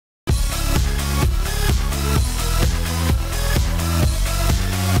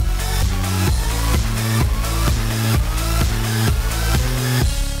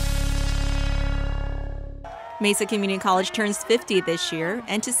Mesa Community College turns 50 this year,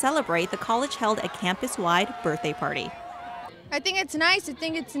 and to celebrate, the college held a campus-wide birthday party. I think it's nice. I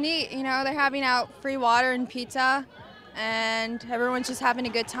think it's neat. You know, they're having out free water and pizza, and everyone's just having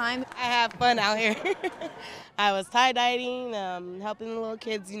a good time. I have fun out here. I was tie-dyeing, helping the little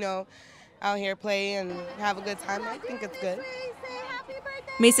kids, out here play and have a good time. I think it's good.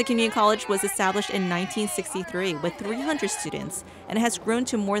 Mesa Community College was established in 1963 with 300 students and has grown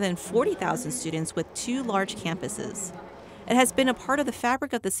to more than 40,000 students with 2 large campuses. It has been a part of the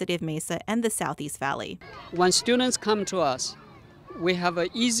fabric of the city of Mesa and the Southeast Valley. When students come to us, we have an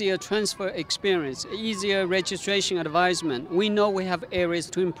easier transfer experience, easier registration advisement. We know we have areas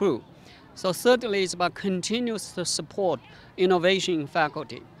to improve. So thirdly, it's about continuous support innovation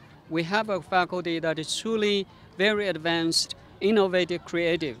faculty. We have a faculty that is truly very advanced, innovative,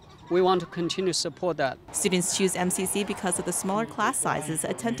 creative. We want to continue to support that. Students choose MCC because of the smaller class sizes,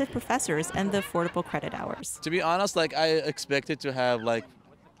 attentive professors, and the affordable credit hours. To be honest, I expected to have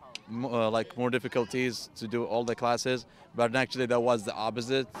more difficulties to do all the classes, but actually that was the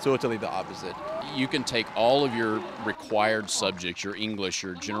opposite, totally the opposite. You can take all of your required subjects, your English,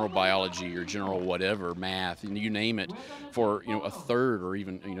 your general biology, your general whatever, math, you name it, for a third or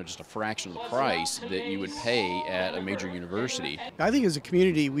even just a fraction of the price that you would pay at a major university. I think as a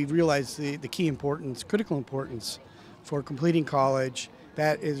community we've realized the key importance, critical importance for completing college.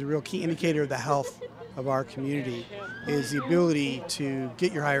 That is a real key indicator of the health of our community, is the ability to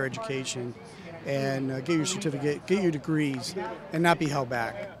get your higher education and get your certificate, get your degrees, and not be held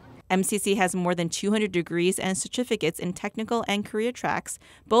back. MCC has more than 200 degrees and certificates in technical and career tracks,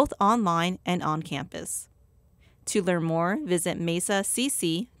 both online and on campus. To learn more, visit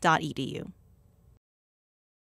mesacc.edu.